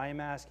phrase that I am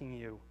asking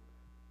you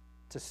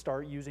to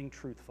start using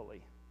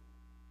truthfully.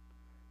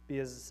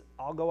 Because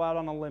I'll go out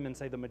on a limb and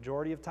say the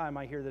majority of time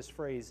I hear this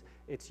phrase,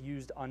 it's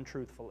used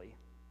untruthfully.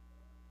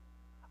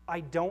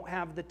 I don't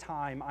have the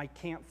time. I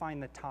can't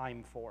find the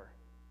time for.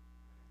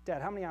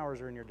 Dad, how many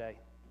hours are in your day?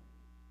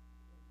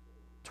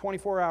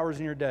 24 hours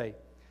in your day.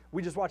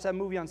 We just watched that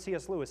movie on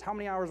C.S. Lewis. How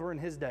many hours were in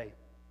his day?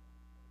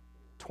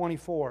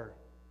 24.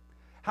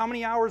 How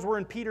many hours were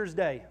in Peter's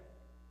day?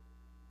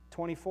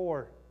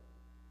 24.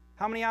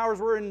 How many hours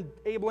were in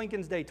Abe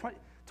Lincoln's day?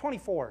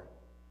 24.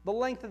 The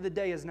length of the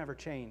day has never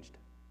changed.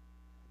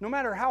 No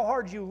matter how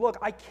hard you look,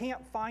 I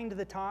can't find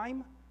the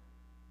time.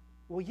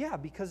 Well, yeah,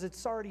 because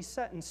it's already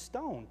set in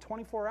stone,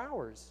 24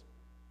 hours.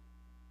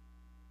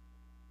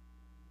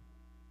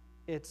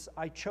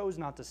 I chose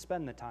not to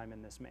spend the time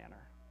in this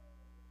manner.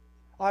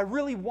 I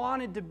really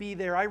wanted to be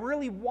there. I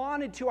really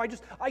wanted to.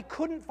 I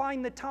couldn't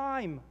find the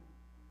time.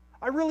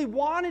 I really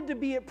wanted to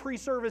be at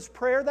pre-service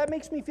prayer. That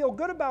makes me feel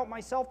good about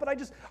myself, but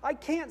I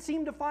can't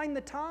seem to find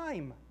the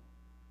time.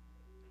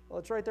 Well,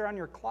 it's right there on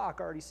your clock,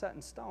 already set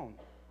in stone.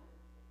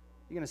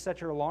 You going to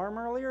set your alarm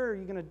earlier, or are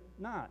you going to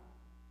not?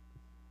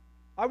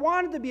 I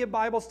wanted to be at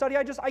Bible study.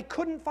 I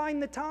couldn't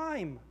find the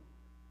time.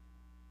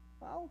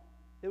 Well,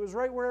 it was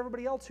right where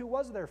everybody else who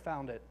was there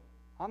found it,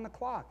 on the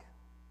clock.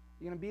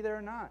 You going to be there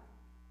or not?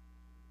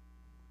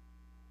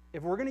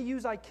 If we're going to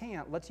use I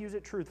can't, let's use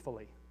it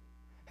truthfully.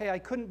 Hey, I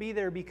couldn't be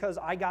there because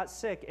I got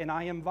sick and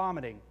I am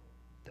vomiting.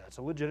 That's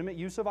a legitimate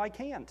use of I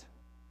can't.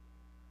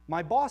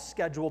 My boss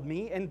scheduled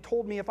me and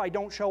told me if I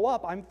don't show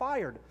up, I'm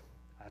fired.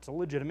 That's a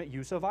legitimate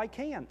use of I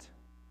can't.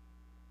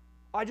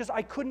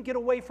 I couldn't get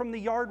away from the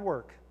yard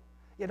work.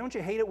 Yeah, don't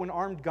you hate it when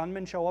armed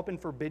gunmen show up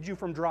and forbid you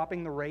from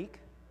dropping the rake?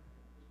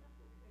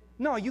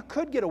 No, you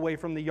could get away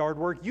from the yard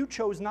work. You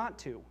chose not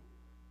to.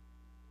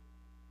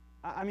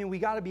 I mean, we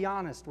got to be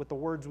honest with the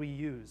words we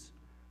use,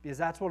 because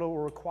that's what it will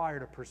require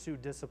to pursue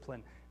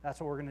discipline.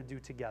 That's what we're going to do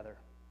together.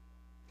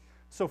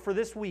 So for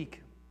this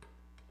week,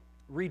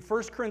 read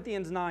 1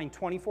 Corinthians 9,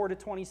 24 to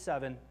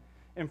 27,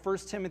 and 1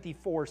 Timothy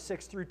 4,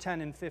 6 through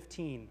 10 and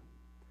 15.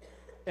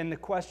 And the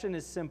question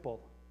is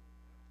simple.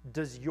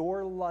 Does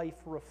your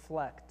life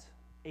reflect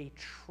a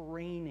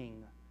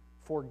training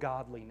for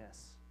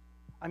godliness?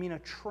 I mean, a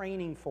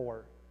training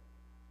for.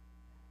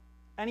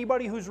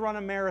 Anybody who's run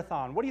a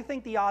marathon, what do you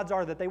think the odds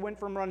are that they went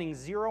from running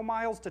 0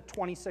 miles to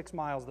 26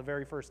 miles the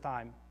very first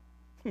time?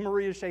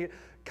 Maria's shaking.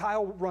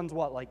 Kyle runs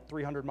what, like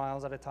 300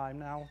 miles at a time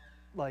now?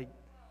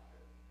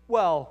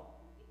 Well,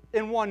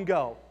 in one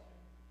go.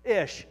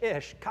 Ish.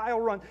 Kyle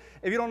runs.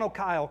 If you don't know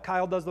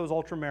Kyle does those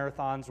ultra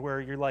marathons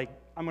where you're like,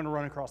 I'm going to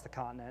run across the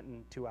continent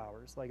in 2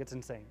 hours. It's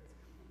insane.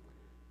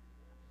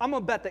 I'm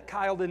going to bet that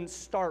Kyle didn't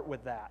start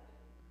with that.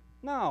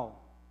 No.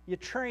 You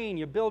train,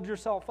 you build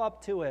yourself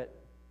up to it.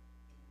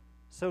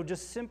 So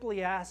just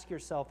simply ask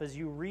yourself as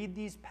you read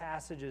these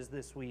passages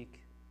this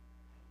week,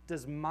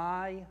 does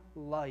my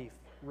life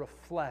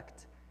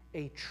reflect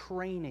a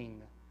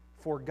training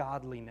for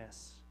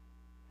godliness?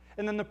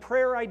 And then the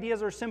prayer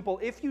ideas are simple.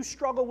 If you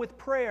struggle with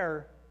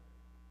prayer,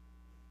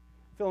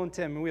 Phil and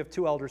Tim, and we have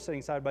 2 elders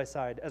sitting side by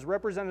side, as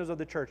representatives of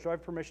the church, do I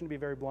have permission to be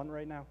very blunt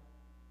right now?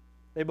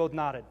 They both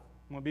nodded.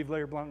 I'm going to be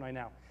very blunt right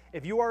now.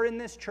 If you are in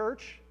this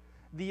church,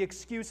 the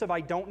excuse of I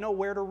don't know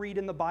where to read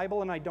in the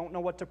Bible and I don't know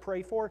what to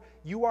pray for,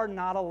 you are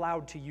not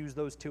allowed to use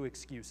those 2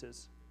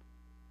 excuses.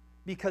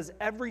 Because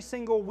every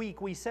single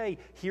week we say,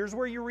 here's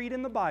where you read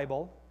in the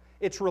Bible,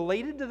 it's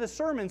related to the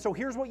sermon, so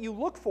here's what you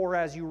look for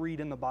as you read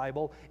in the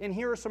Bible, and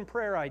here are some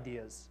prayer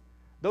ideas.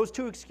 Those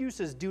 2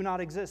 excuses do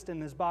not exist in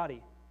this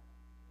body.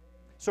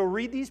 So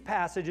read these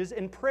passages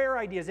and prayer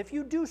ideas. If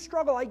you do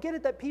struggle, I get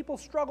it that people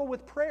struggle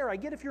with prayer. I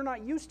get if you're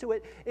not used to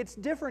it, it's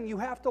different. You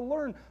have to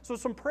learn. So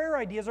some prayer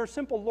ideas are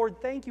simple. Lord,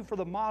 thank you for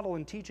the model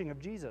and teaching of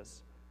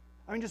Jesus.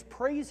 I mean, just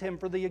praise Him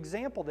for the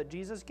example that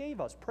Jesus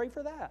gave us. Pray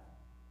for that.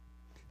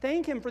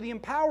 Thank Him for the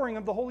empowering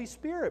of the Holy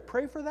Spirit.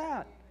 Pray for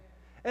that.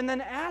 And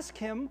then ask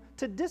Him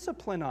to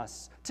discipline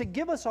us, to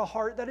give us a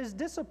heart that is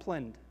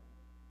disciplined.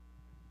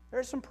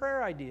 There's some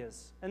prayer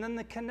ideas. And then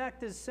the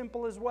connect is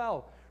simple as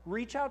well.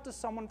 Reach out to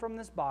someone from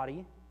this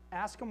body,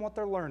 ask them what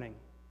they're learning.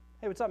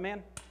 Hey, what's up,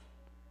 man?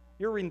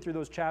 You're reading through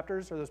those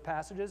chapters or those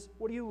passages.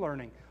 What are you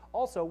learning?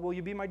 Also, will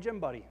you be my gym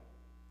buddy?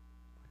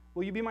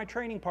 Will you be my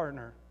training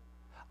partner?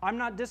 I'm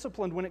not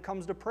disciplined when it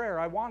comes to prayer.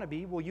 I want to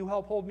be. Will you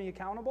help hold me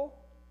accountable?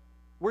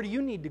 Where do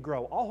you need to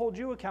grow? I'll hold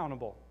you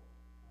accountable.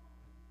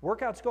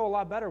 Workouts go a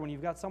lot better when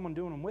you've got someone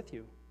doing them with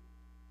you.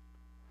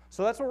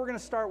 So that's what we're going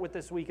to start with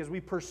this week as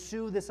we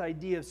pursue this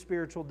idea of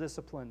spiritual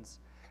disciplines.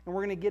 And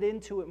we're going to get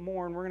into it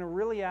more, and we're going to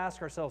really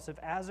ask ourselves if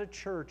as a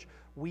church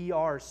we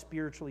are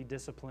spiritually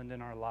disciplined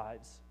in our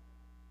lives.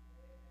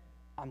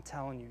 I'm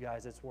telling you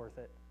guys, it's worth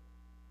it.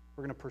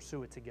 We're going to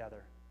pursue it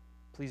together.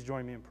 Please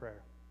join me in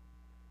prayer.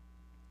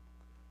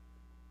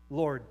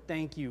 Lord,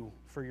 thank you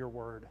for your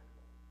word.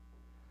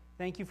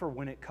 Thank you for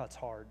when it cuts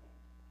hard.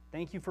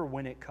 Thank you for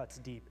when it cuts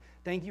deep.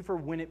 Thank you for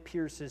when it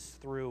pierces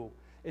through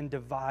and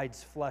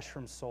divides flesh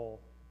from soul.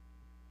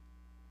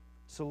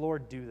 So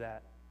Lord, do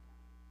that.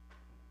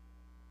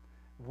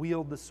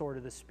 Wield the sword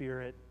of the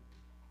Spirit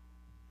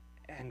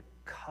and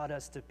cut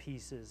us to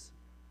pieces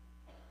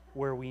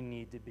where we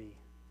need to be.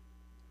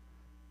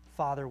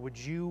 Father, would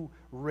you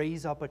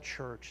raise up a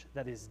church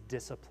that is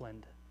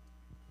disciplined?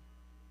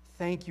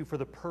 Thank you for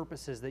the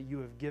purposes that you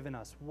have given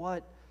us.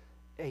 What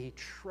a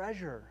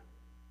treasure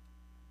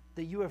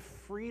that you have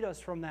freed us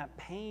from that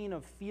pain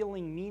of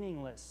feeling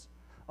meaningless,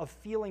 of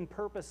feeling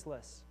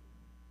purposeless.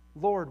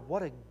 Lord,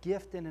 what a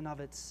gift in and of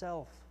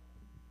itself.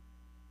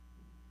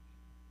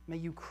 May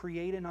you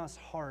create in us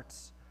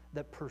hearts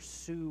that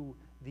pursue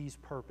these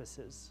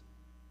purposes.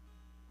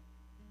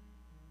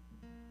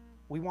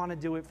 We want to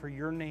do it for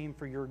your name,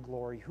 for your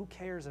glory. Who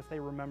cares if they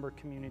remember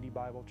Community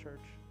Bible Church?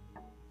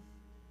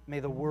 May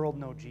the world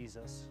know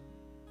Jesus.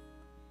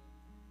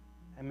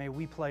 And may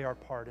we play our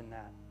part in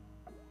that.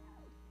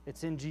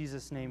 It's in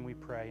Jesus' name we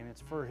pray, and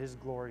it's for His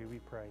glory we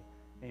pray.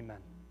 Amen.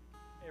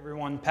 Hey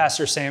everyone,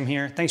 Pastor Sam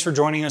here. Thanks for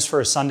joining us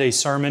for a Sunday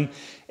sermon.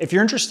 If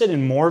you're interested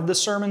in more of the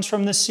sermons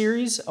from this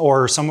series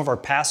or some of our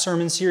past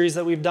sermon series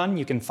that we've done,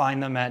 you can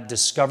find them at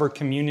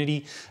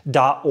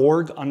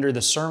discovercommunity.org under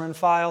the sermon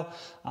file.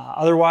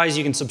 Otherwise,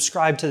 you can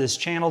subscribe to this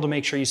channel to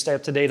make sure you stay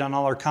up to date on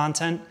all our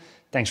content.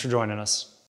 Thanks for joining us.